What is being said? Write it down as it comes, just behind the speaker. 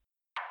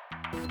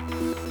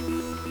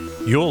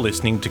You're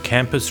listening to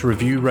Campus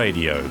Review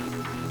Radio.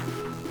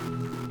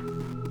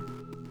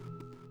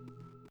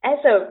 As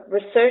a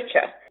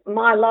researcher,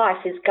 my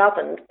life is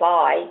governed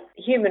by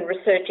human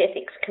research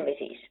ethics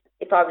committees.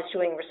 If I was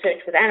doing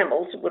research with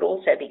animals, it would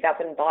also be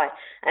governed by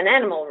an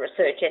animal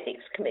research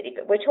ethics committee,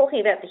 but we're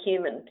talking about the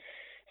human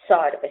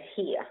side of it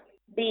here.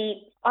 The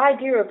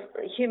idea of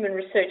human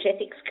research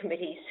ethics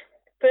committees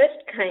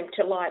first came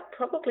to light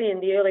probably in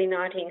the early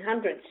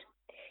 1900s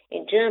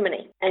in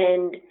Germany,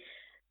 and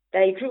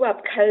they drew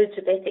up codes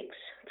of ethics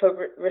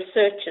for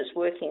researchers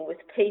working with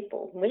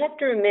people. And we have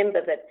to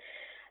remember that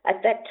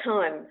at that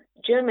time,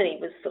 Germany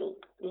was the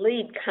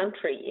lead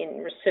country in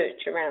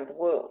research around the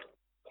world.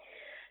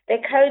 Their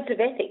codes of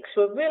ethics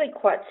were really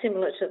quite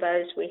similar to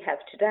those we have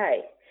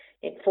today.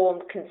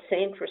 Informed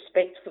consent,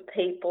 respect for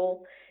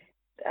people,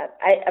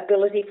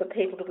 ability for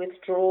people to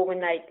withdraw when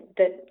they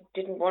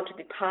didn't want to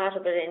be part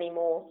of it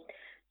anymore,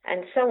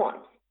 and so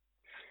on.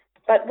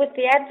 But with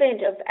the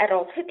advent of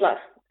Adolf Hitler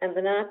and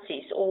the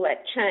Nazis, all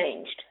that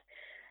changed.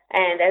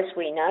 And as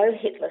we know,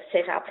 Hitler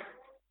set up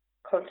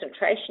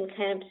concentration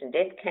camps and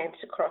death camps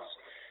across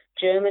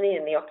Germany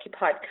and the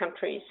occupied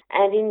countries.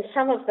 And in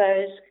some of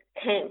those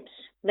camps,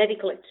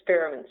 medical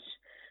experiments,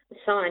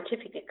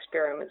 scientific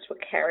experiments were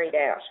carried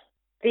out.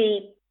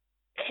 The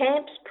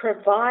camps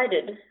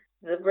provided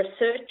the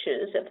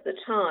researchers of the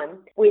time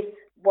with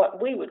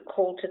what we would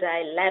call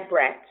today lab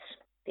rats.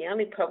 The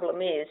only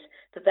problem is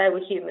that they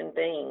were human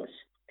beings.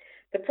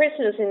 The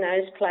prisoners in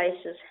those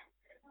places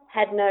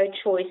had no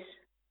choice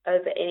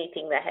over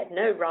anything. They had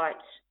no rights.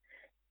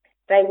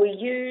 They were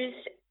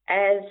used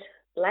as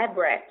lab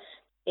rats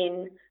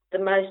in the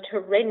most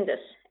horrendous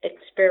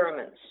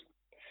experiments.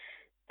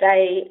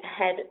 They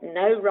had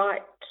no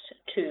right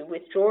to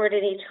withdraw at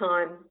any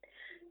time.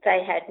 They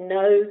had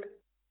no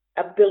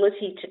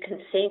ability to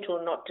consent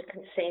or not to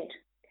consent.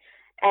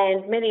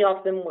 And many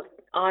of them were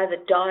either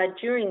died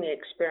during the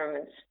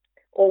experiments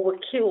or were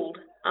killed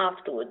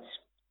afterwards.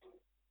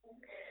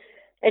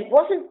 It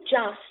wasn't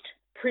just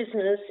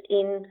prisoners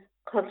in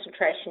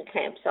concentration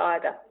camps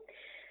either.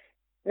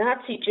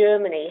 Nazi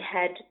Germany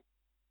had,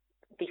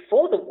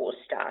 before the war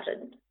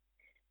started,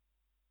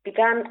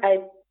 begun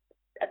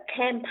a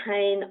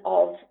campaign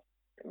of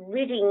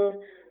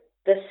ridding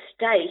the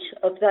state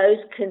of those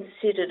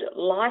considered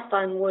life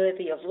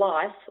unworthy of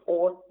life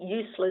or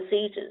useless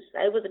eaters.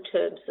 They were the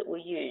terms that were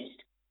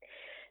used.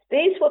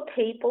 These were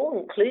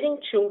people, including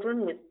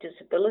children with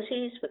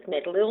disabilities, with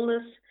mental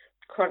illness,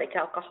 chronic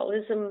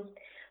alcoholism,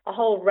 a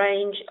whole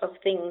range of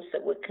things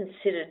that were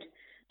considered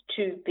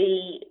to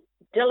be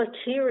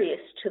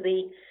deleterious to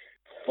the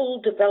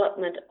full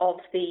development of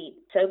the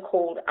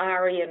so-called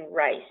Aryan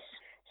race.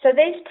 So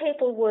these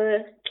people were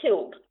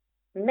killed.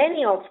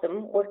 Many of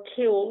them were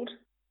killed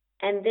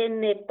and then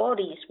their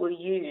bodies were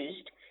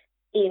used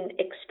in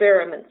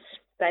experiments.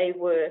 They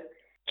were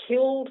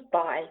killed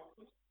by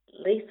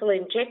lethal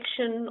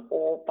injection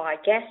or by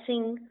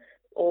gassing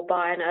or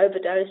by an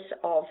overdose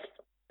of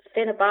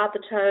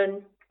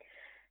phenobarbital.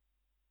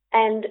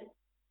 And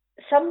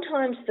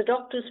sometimes the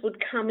doctors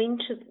would come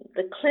into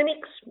the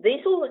clinics.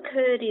 These all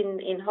occurred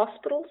in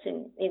hospitals,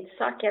 in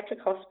psychiatric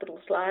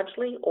hospitals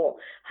largely, or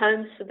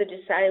homes for the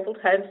disabled,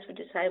 homes for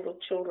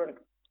disabled children.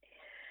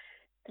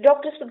 The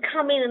doctors would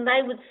come in and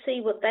they would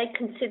see what they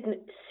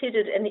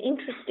considered an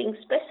interesting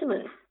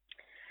specimen.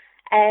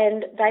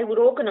 And they would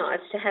organise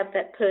to have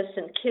that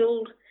person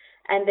killed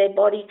and their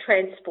body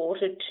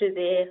transported to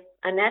their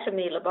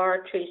anatomy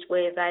laboratories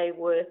where they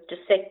were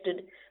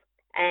dissected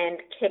and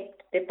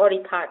kept, their body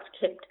parts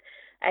kept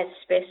as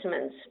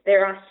specimens.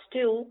 There are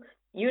still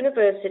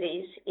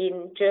universities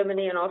in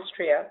Germany and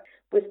Austria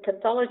with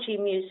pathology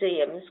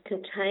museums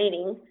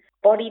containing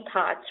body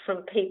parts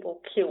from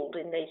people killed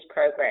in these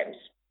programs.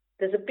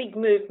 There's a big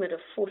movement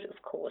afoot,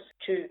 of course,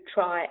 to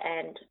try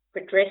and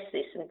redress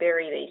this and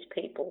bury these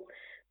people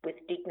with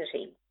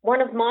dignity.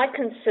 One of my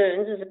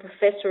concerns as a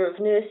professor of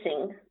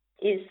nursing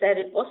is that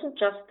it wasn't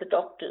just the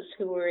doctors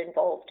who were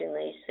involved in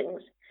these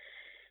things.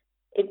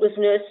 It was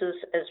nurses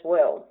as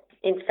well.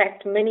 In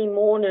fact, many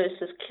more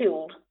nurses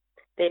killed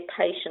their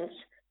patients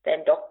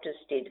than doctors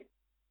did.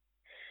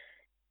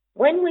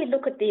 When we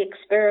look at the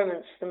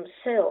experiments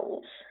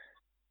themselves,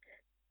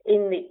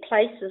 in the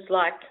places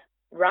like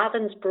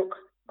Ravensbrück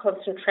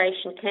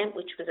concentration camp,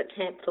 which was a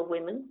camp for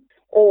women,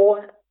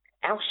 or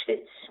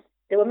Auschwitz,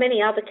 there were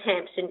many other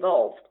camps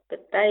involved,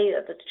 but they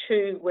are the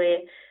two where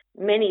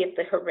many of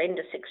the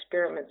horrendous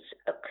experiments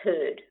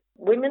occurred.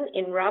 Women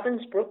in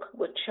Ravensbrück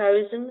were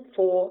chosen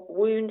for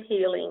wound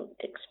healing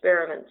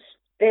experiments.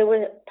 There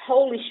were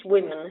Polish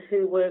women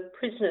who were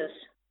prisoners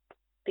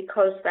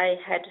because they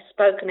had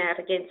spoken out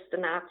against the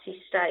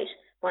Nazi state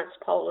once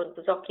Poland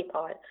was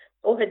occupied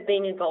or had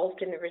been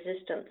involved in the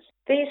resistance.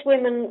 These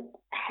women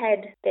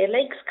had their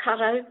legs cut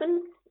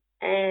open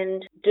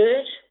and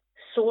dirt,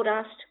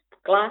 sawdust,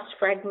 glass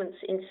fragments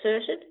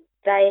inserted.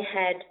 They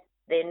had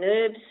their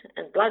nerves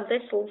and blood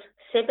vessels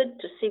severed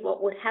to see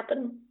what would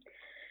happen.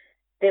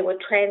 There were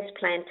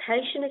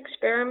transplantation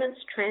experiments,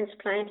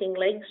 transplanting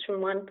legs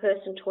from one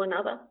person to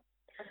another.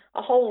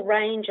 a whole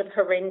range of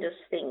horrendous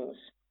things.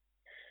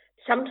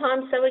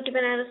 Sometimes they were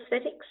given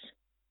anaesthetics,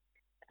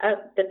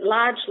 but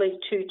largely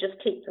to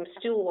just keep them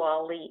still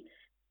while the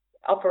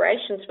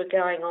operations were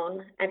going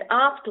on, and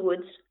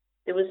afterwards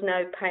there was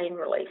no pain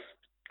relief.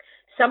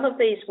 Some of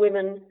these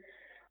women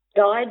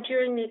died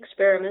during the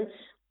experiments,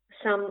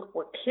 some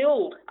were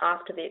killed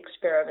after the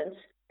experiments,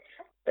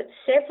 but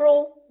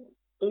several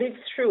lived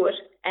through it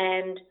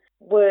and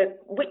were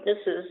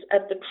witnesses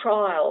at the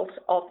trials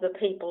of the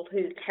people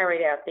who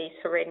carried out these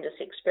horrendous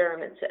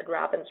experiments at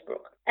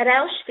Ravensbrück. At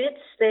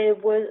Auschwitz, there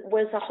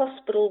was a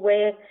hospital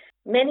where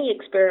many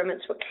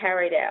experiments were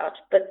carried out,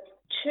 but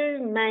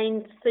two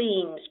main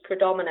themes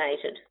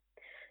predominated.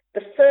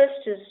 The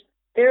first is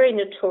very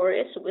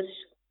notorious. It was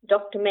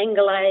Dr.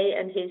 Mengele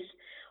and his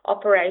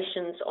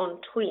operations on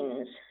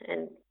twins,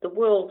 and the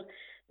world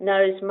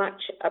knows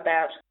much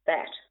about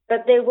that.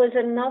 But there was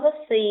another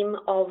theme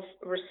of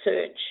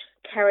research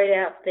carried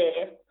out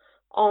there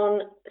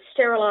on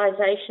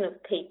sterilisation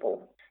of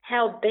people,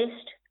 how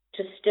best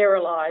to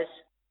sterilise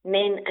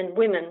men and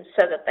women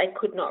so that they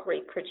could not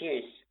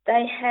reproduce.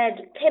 They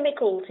had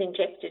chemicals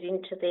injected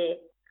into their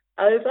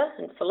ova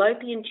and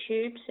fallopian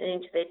tubes and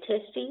into their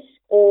testes,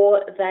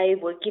 or they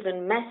were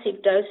given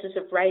massive doses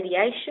of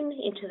radiation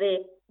into their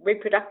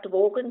reproductive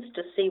organs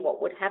to see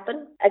what would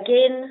happen.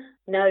 Again,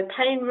 no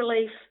pain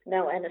relief,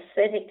 no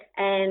anaesthetic,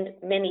 and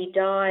many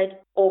died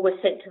or were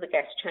sent to the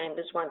gas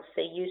chambers once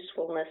their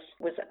usefulness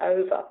was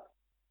over.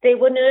 There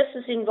were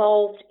nurses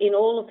involved in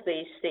all of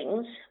these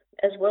things,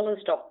 as well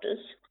as doctors.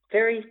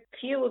 Very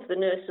few of the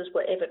nurses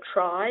were ever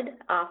tried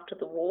after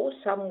the war.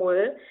 Some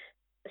were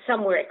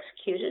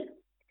executed,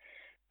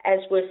 as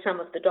were some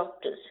of the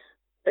doctors.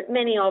 But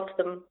many of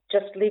them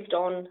just lived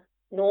on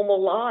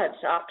normal lives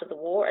after the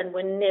war and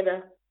were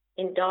never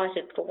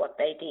indicted for what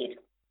they did.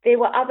 There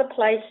were other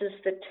places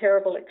that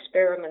terrible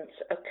experiments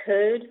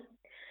occurred.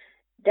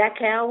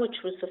 Dachau, which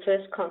was the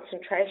first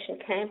concentration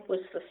camp,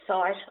 was the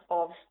site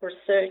of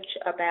research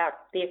about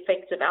the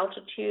effects of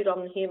altitude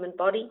on the human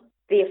body,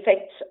 the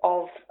effects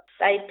of,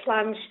 they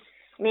plunged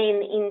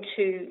men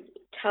into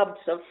tubs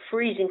of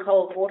freezing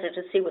cold water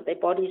to see what their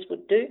bodies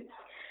would do.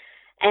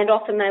 And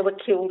often they were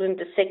killed and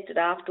dissected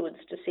afterwards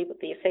to see what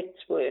the effects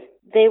were.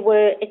 There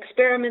were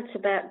experiments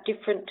about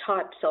different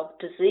types of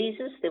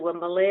diseases. There were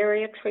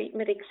malaria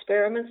treatment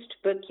experiments,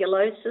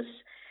 tuberculosis.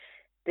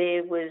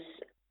 There was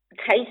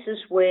cases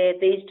where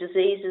these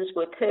diseases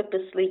were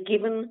purposely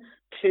given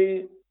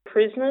to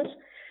prisoners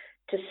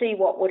to see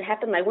what would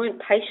happen. They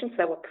weren't patients,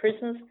 they were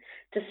prisoners,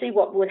 to see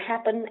what would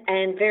happen,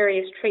 and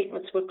various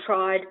treatments were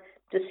tried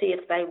to see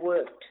if they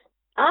worked.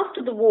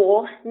 After the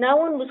war, no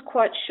one was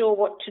quite sure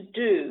what to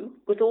do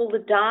with all the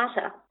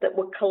data that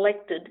were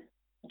collected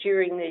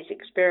during these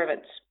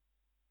experiments.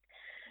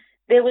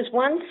 There was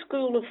one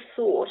school of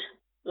thought,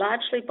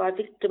 largely by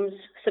victims,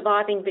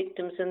 surviving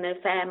victims and their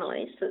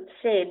families, that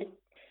said,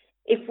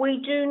 if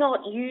we do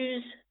not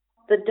use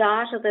the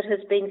data that has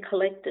been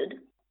collected,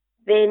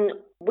 then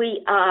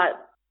we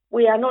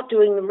are not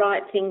doing the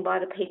right thing by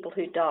the people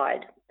who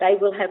died. They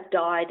will have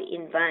died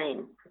in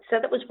vain. So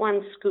that was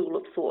one school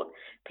of thought,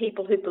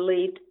 people who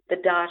believed the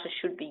data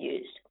should be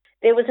used.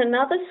 There was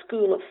another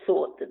school of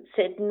thought that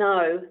said,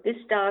 no, this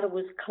data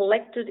was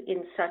collected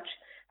in such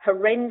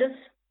horrendous,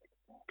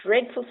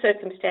 dreadful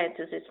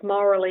circumstances, it's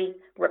morally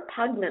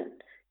repugnant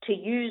to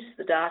use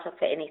the data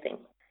for anything.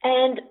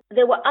 And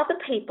there were other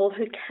people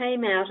who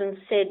came out and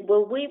said,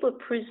 well, we were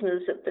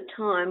prisoners at the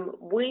time,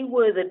 we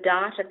were the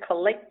data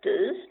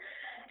collectors,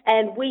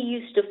 and we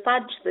used to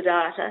fudge the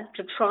data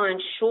to try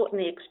and shorten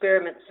the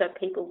experiment so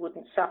people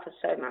wouldn't suffer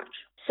so much.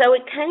 So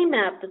it came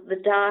out that the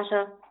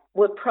data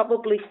were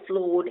probably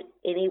flawed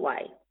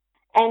anyway.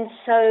 And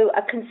so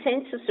a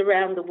consensus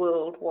around the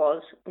world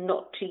was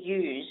not to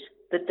use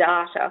the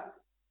data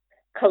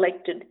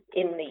collected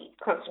in the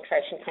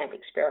concentration camp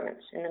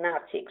experiments, in the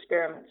Nazi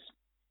experiments.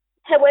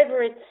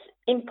 However, it's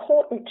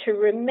important to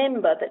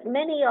remember that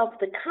many of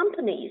the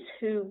companies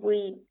who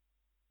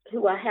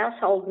are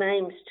household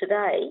names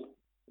today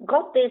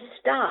got their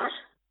start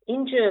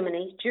in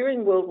Germany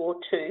during World War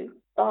II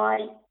by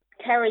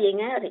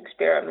carrying out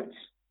experiments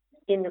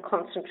in the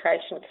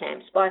concentration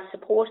camps, by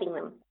supporting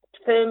them.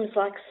 Firms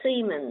like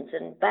Siemens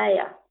and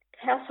Bayer,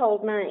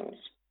 household names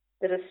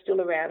that are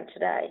still around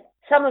today.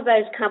 Some of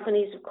those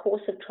companies, of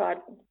course, have tried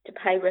to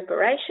pay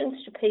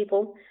reparations to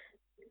people,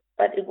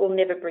 but it will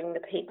never bring the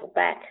people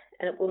back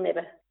and it will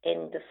never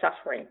end the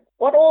suffering.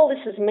 What all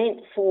this has meant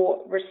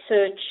for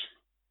research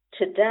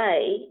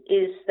today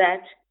is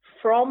that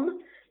from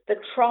the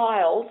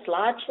trials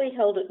largely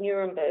held at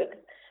Nuremberg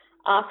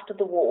after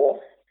the war,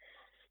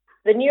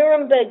 the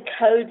Nuremberg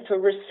Code for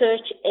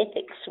Research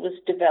Ethics was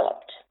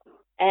developed.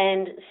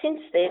 And since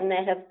then,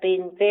 there have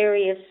been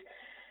various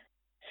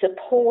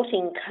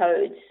supporting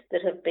codes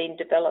that have been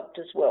developed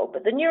as well.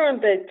 But the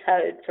Nuremberg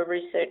Code for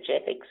Research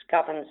Ethics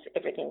governs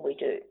everything we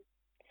do.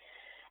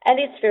 And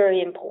it's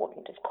very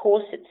important. Of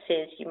course, it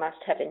says you must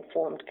have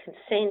informed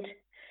consent,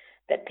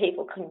 that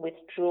people can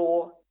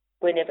withdraw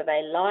whenever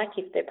they like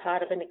if they're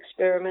part of an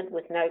experiment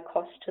with no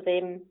cost to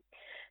them,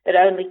 that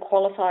only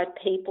qualified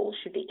people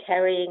should be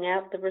carrying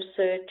out the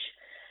research.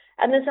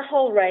 And there's a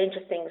whole range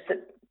of things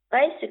that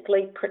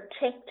basically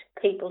protect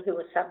people who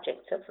are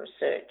subjects of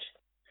research.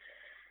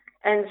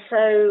 And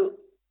so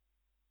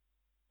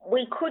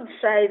we could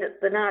say that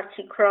the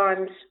Nazi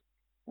crimes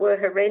were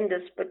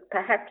horrendous, but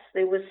perhaps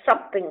there was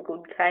something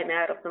good came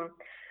out of them,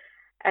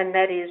 and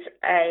that is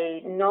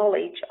a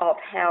knowledge of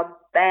how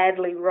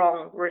badly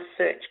wrong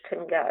research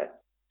can go.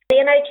 The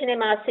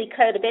NHMRC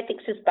Code of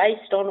Ethics is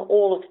based on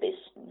all of this.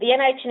 The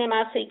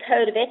NHMRC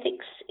Code of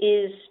Ethics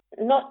is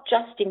not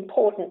just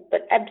important,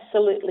 but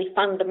absolutely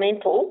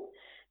fundamental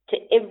to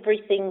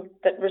everything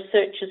that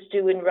researchers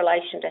do in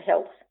relation to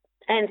health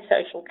and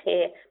social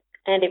care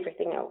and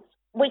everything else.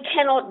 We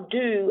cannot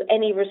do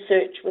any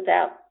research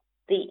without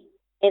the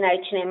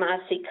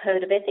NHMRC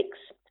Code of Ethics,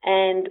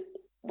 and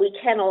we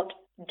cannot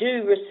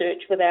do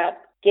research without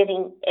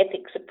getting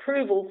ethics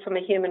approval from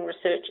a Human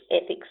Research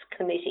Ethics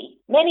Committee.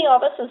 Many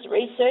of us as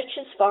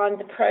researchers find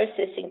the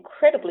process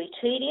incredibly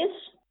tedious.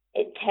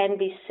 It can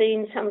be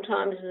seen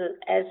sometimes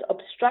as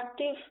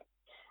obstructive,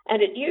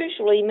 and it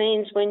usually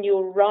means when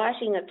you're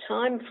writing a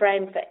time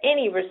frame for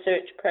any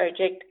research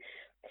project,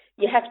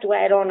 you have to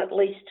add on at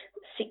least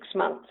 6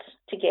 months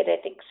to get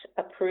ethics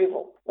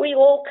approval. We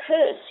all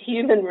curse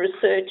Human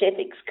Research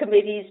Ethics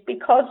Committees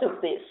because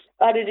of this,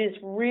 but it is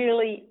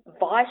really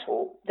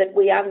vital that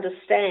we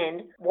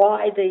understand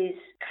why these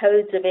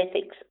codes of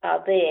ethics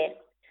are there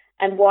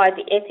and why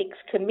the ethics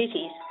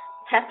committees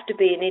have to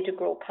be an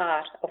integral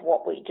part of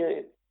what we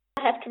do.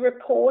 I have to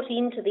report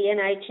into the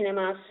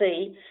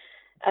NHMRC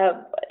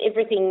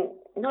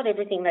not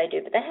everything they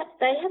do, but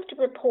they have to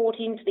report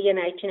into the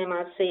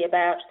NHMRC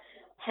about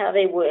how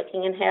they're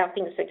working and how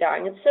things are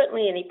going, and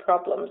certainly any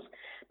problems.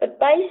 But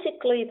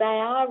basically, they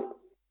are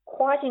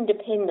quite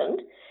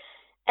independent,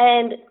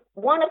 and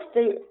one of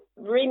the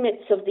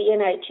remits of the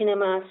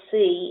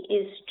NHMRC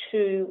is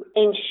to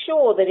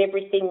ensure that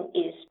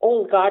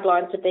all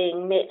guidelines are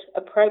being met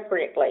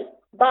appropriately.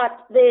 But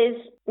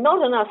there's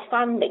not enough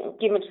funding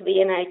given to the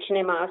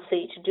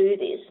NHMRC to do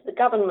this.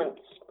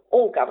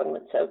 All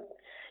governments are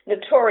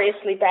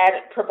notoriously bad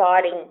at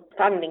providing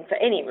funding for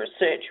any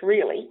research,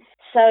 really.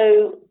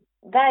 So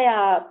they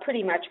are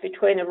pretty much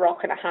between a rock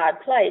and a hard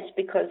place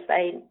because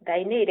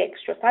they need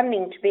extra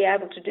funding to be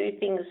able to do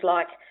things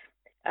like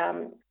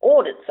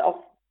audits of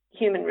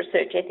Human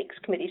Research Ethics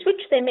Committees,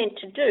 which they're meant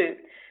to do,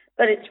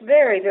 but it's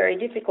very, very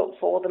difficult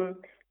for them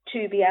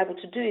to be able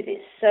to do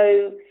this.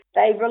 So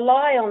they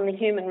rely on the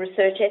Human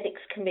Research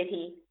Ethics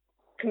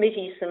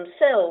committees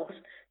themselves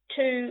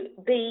to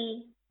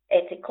be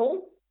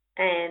ethical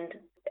and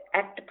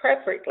act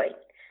appropriately.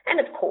 And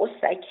of course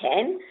they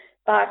can,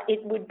 but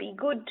it would be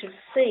good to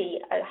see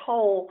a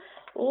whole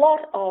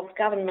lot of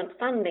government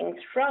funding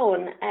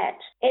thrown at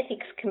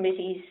ethics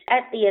committees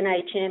at the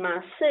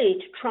NHMRC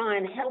to try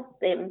and help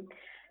them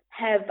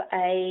have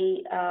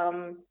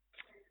an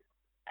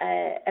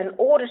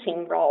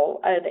auditing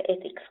role over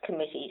ethics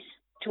committees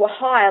to a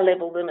higher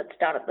level than it's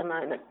done at the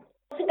moment.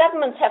 The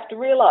governments have to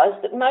realise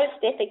that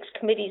most ethics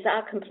committees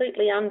are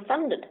completely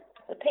unfunded.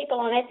 The people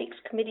on ethics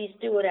committees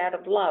do it out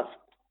of love.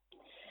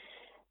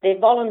 They're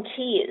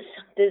volunteers.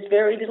 There's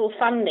very little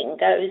funding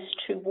goes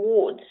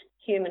towards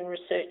Human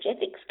Research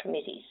Ethics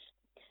Committees.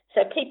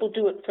 So people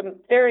do it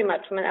very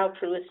much from an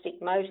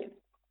altruistic motive.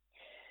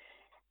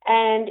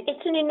 And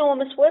it's an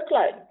enormous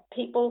workload.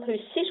 People who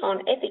sit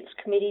on ethics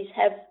committees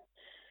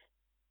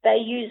they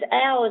use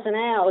hours and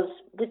hours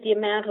with the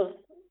amount of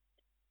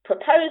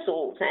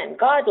proposals and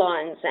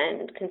guidelines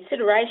and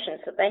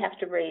considerations that they have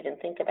to read and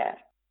think about.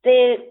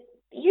 They're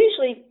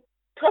usually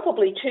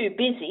probably too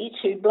busy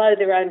to blow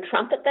their own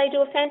trumpet. They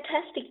do a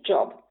fantastic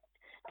job,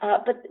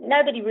 but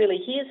nobody really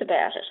hears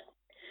about it.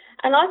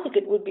 And I think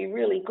it would be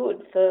really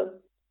good for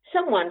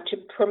someone to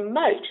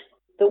promote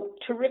the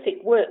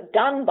terrific work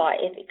done by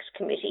ethics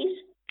committees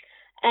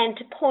and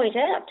to point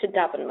out to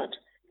government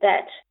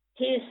that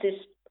here's this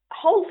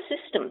whole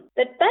system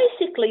that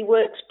basically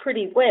works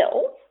pretty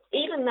well,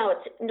 even though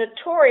it's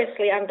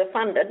notoriously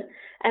underfunded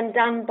and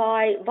done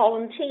by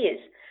volunteers.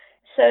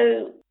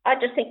 So I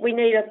just think we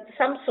need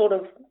some sort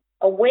of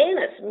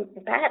awareness,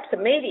 perhaps a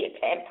media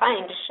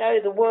campaign to show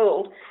the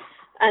world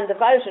and the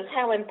voters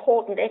how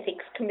important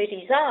ethics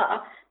committees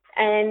are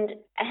and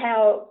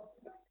how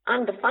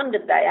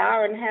underfunded they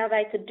are and how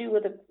they could do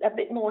with a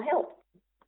bit more help.